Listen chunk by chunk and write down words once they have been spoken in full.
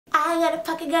I got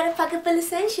a pocket full of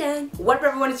sunshine. What up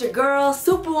everyone, it's your girl,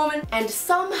 Superwoman, and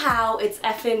somehow it's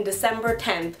effing December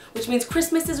 10th, which means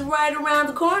Christmas is right around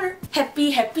the corner.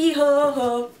 Happy, happy, ho,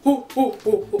 ho, ho, ho,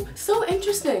 ho, ho. So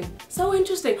interesting, so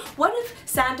interesting. What if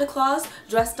Santa Claus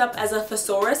dressed up as a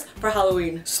thesaurus for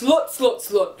Halloween? Slut, slut,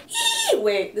 slut. Eee!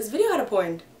 Wait, this video had a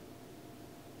point.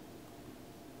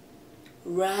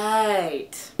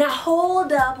 Right. Now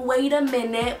hold up, wait a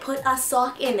minute, put a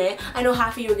sock in it. I know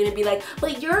half of you are gonna be like,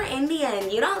 but you're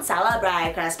Indian, you don't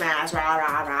celebrate Christmas, rah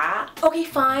rah rah. Okay,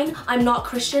 fine, I'm not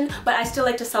Christian, but I still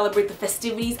like to celebrate the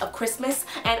festivities of Christmas,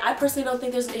 and I personally don't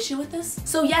think there's an issue with this.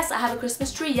 So yes, I have a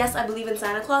Christmas tree, yes, I believe in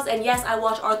Santa Claus, and yes, I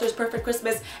watch Arthur's Perfect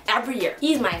Christmas every year.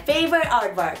 He's my favorite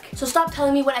artwork. So stop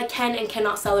telling me what I can and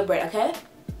cannot celebrate, okay?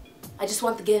 I just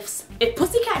want the gifts. If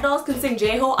Pussycat Dolls can sing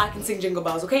J-Ho, I can sing Jingle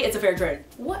Bells, okay? It's a fair trade.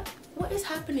 What is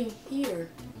happening here?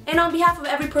 And on behalf of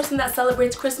every person that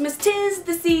celebrates Christmas, 'tis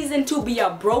the season to be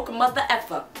a broke mother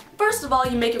effer. First of all,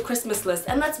 you make your Christmas list,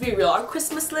 and let's be real, our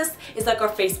Christmas list is like our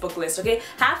Facebook list, okay?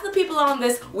 Half the people on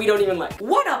this, we don't even like.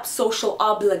 What up, social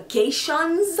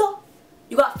obligations?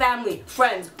 You got family,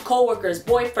 friends, co-workers,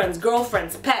 boyfriends,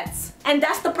 girlfriends, pets. And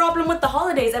that's the problem with the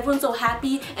holidays. Everyone's so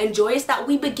happy and joyous that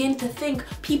we begin to think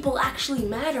people actually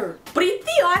matter.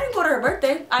 Preeti, I didn't go to her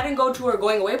birthday. I didn't go to her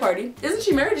going away party. Isn't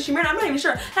she married? Is she married? I'm not even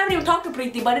sure. I haven't even talked to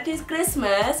Preeti, but it is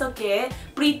Christmas, okay?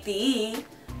 Preeti,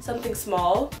 something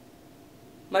small.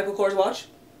 Michael Kors watch.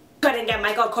 Couldn't get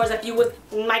Michael Kors if you was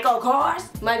Michael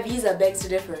Kors. My visa begs to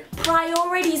differ.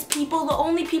 Priorities, people. The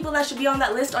only people that should be on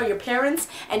that list are your parents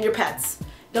and your pets.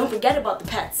 Don't forget about the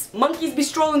pets. Monkeys be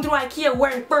strolling through IKEA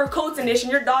wearing fur coats and ish,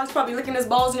 and your dog's probably licking his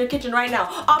balls in your kitchen right now.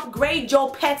 Upgrade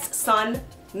your pets, son.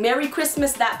 Merry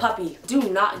Christmas, that puppy. Do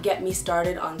not get me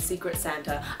started on Secret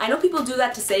Santa. I know people do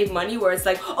that to save money, where it's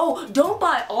like, oh, don't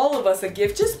buy all of us a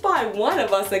gift, just buy one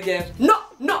of us a gift.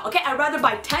 No, okay, I'd rather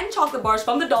buy 10 chocolate bars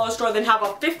from the dollar store than have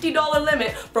a $50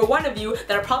 limit for one of you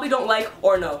that I probably don't like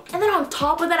or know. And then on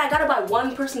top of that, I gotta buy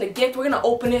one person a gift. We're gonna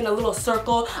open it in a little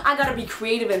circle. I gotta be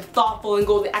creative and thoughtful and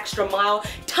go the extra mile.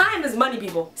 Time is money,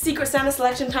 people. Secret Santa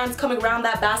selection time's coming around.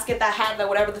 That basket, that hat, that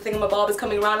whatever the thingamabob is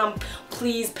coming around.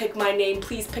 Please pick my name,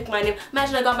 please pick my name.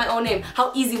 Imagine I got my own name.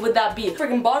 How easy would that be?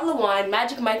 Freaking bottle of wine,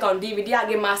 Magic Mike on DVD, I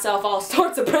give myself all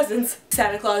sorts of presents.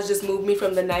 Santa Claus just moved me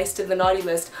from the nice to the naughty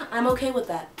list. I'm okay with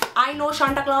that. I know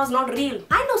Santa Claus not real.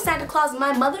 I know Santa Claus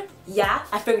my mother. Yeah,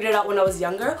 I figured it out when I was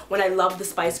younger, when I loved the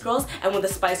Spice Girls, and when the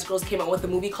Spice Girls came out with a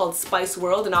movie called Spice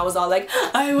World, and I was all like,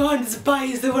 I want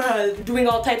Spice World, doing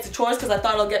all types of chores because I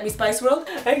thought it'll get me Spice World.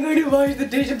 I'm going to wash the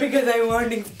dishes because I'm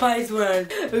wanting Spice World.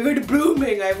 I'm going to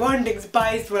blooming, I'm wanting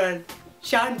Spice World.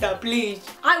 Shanta, please.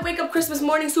 I wake up Christmas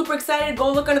morning super excited, go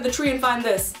look under the tree and find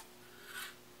this.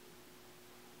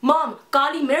 Mom,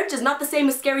 Kali Mirch is not the same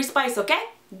as Scary Spice, okay?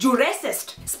 You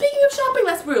racist. Speaking of shopping,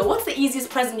 let's be real. What's the easiest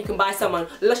present you can buy someone?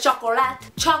 Le chocolat.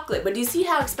 Chocolate. But do you see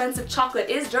how expensive chocolate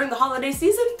is during the holiday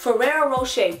season? Ferrero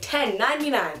Rocher,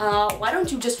 $10.99. Why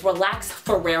don't you just relax,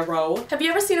 Ferrero? Have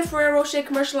you ever seen a Ferrero Rocher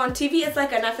commercial on TV? It's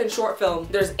like an effing short film.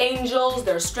 There's angels,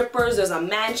 there's strippers, there's a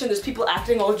mansion, there's people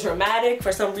acting all dramatic.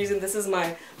 For some reason, this is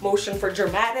my motion for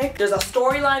dramatic. There's a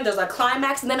storyline, there's a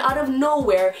climax, and then out of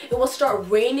nowhere, it will start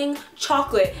raining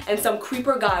chocolate, and some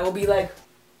creeper guy will be like,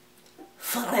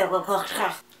 why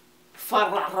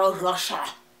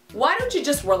don't you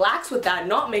just relax with that,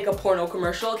 not make a porno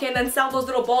commercial, okay, and then sell those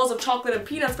little balls of chocolate and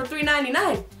peanuts for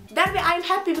 $3.99? That way I'm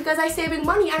happy because I'm saving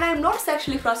money and I'm not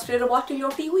sexually frustrated watching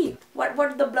your TV. What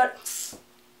the blood?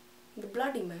 The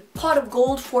bloody man. Pot of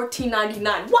gold,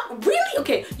 $14.99. What? Really?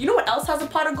 Okay, you know what else has a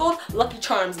pot of gold? Lucky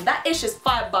Charms. That ish is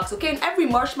 $5, okay? And every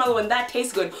marshmallow in that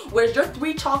tastes good. Whereas your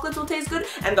 3 chocolates will taste good,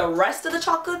 and the rest of the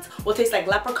chocolates will taste like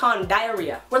leprechaun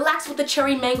diarrhea. Relax with the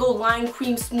cherry mango lime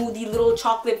cream smoothie little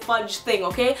chocolate fudge thing,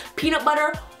 okay? Peanut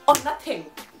butter or nothing.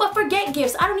 But forget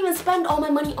gifts. I don't even spend all my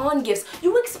money on gifts.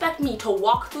 You expect me to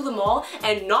walk through the mall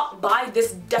and not buy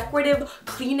this decorative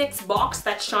Kleenex box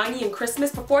that's shiny in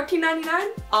Christmas for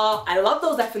 $14.99? I love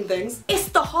those effing things. It's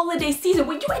the holiday season.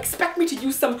 Would you expect me to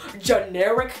use some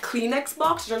generic Kleenex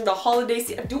box during the holiday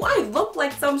season? Do I look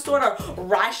like some sort of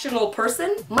rational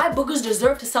person? My boogers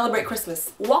deserve to celebrate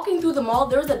Christmas. Walking through the mall,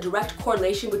 there's a direct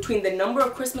correlation between the number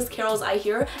of Christmas carols I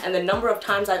hear and the number of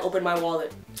times I open my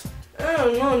wallet. I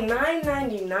don't know,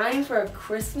 $9.99 for a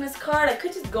Christmas card? I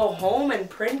could just go home and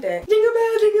print it. Jingle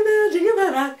bell, jingle bell, jingle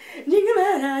bell rock, jingle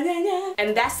bell, da, da, da.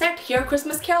 And that's it. Hear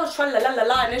Christmas carols, tra la la la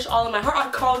la, and ish all in my heart. I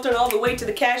called her all the way to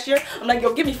the cashier. I'm like,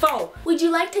 yo, give me phone. Would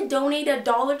you like to donate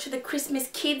 $1 to the Christmas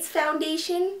Kids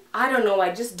Foundation? I don't know,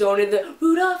 I just donated the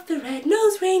Rudolph the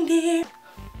Red-Nosed Reindeer.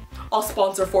 I'll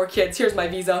sponsor 4 kids. Here's my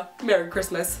visa. Merry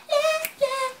Christmas.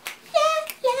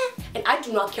 And I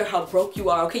do not care how broke you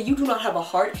are, okay? You do not have a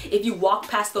heart if you walk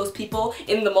past those people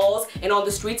in the malls and on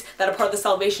the streets that are part of the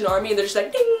Salvation Army and they're just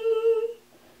like, ding,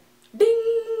 ding.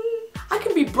 I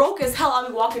can be broke as hell.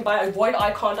 I'm walking by, avoid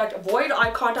eye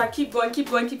contact, keep going, keep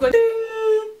going, keep going. Ding,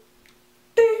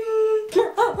 ding.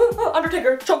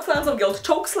 Undertaker, choke slams of guilt,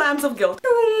 choke slams of guilt.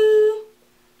 Ding,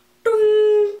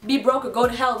 ding. Be broke or go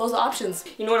to hell, those are options.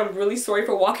 You know what, I'm really sorry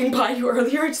for walking by you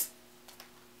earlier. Just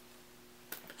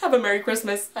have a Merry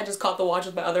Christmas. I just caught the watch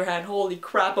with my other hand. Holy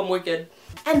crap, I'm wicked.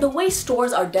 And the way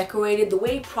stores are decorated, the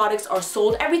way products are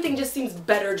sold, everything just seems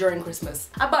better during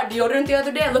Christmas. I bought deodorant the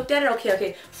other day, I looked at it,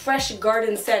 okay, fresh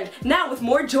garden scent. Now with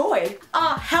more joy.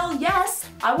 Hell yes.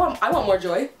 I want more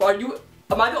joy.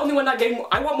 Am I the only one not getting more?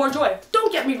 I want more joy.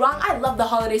 Don't get me wrong, I love the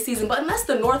holiday season, but unless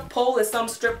the North Pole is some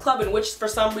strip club in which for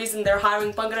some reason they're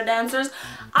hiring Bhangra dancers,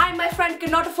 I, my friend,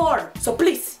 cannot afford. So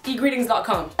please,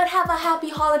 egreetings.com. But have a happy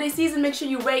holiday season. Make sure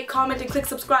you rate, comment, and click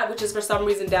subscribe, which is for some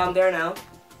reason down there now.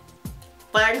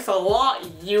 Thanks a lot,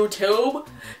 YouTube,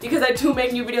 because I do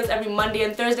make new videos every Monday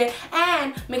and Thursday.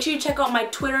 And make sure you check out my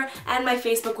Twitter and my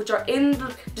Facebook, which are in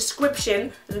the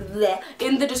description,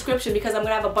 because I'm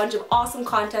gonna have a bunch of awesome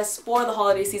contests for the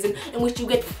holiday season in which you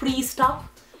get free stuff.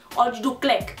 All you do,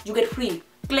 click, you get free.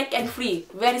 Click and free.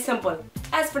 Very simple.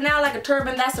 As for now, like a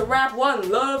turban, that's a wrap. One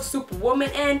love, Superwoman,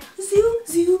 and zoo,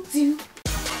 zoo, zoo.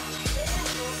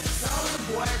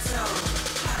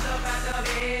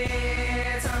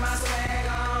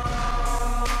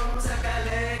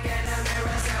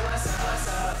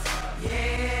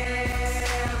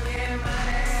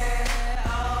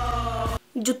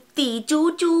 जुत्ती चू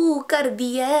चू कर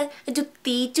दी है,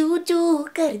 जुत्ती चू चू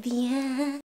कर दी है।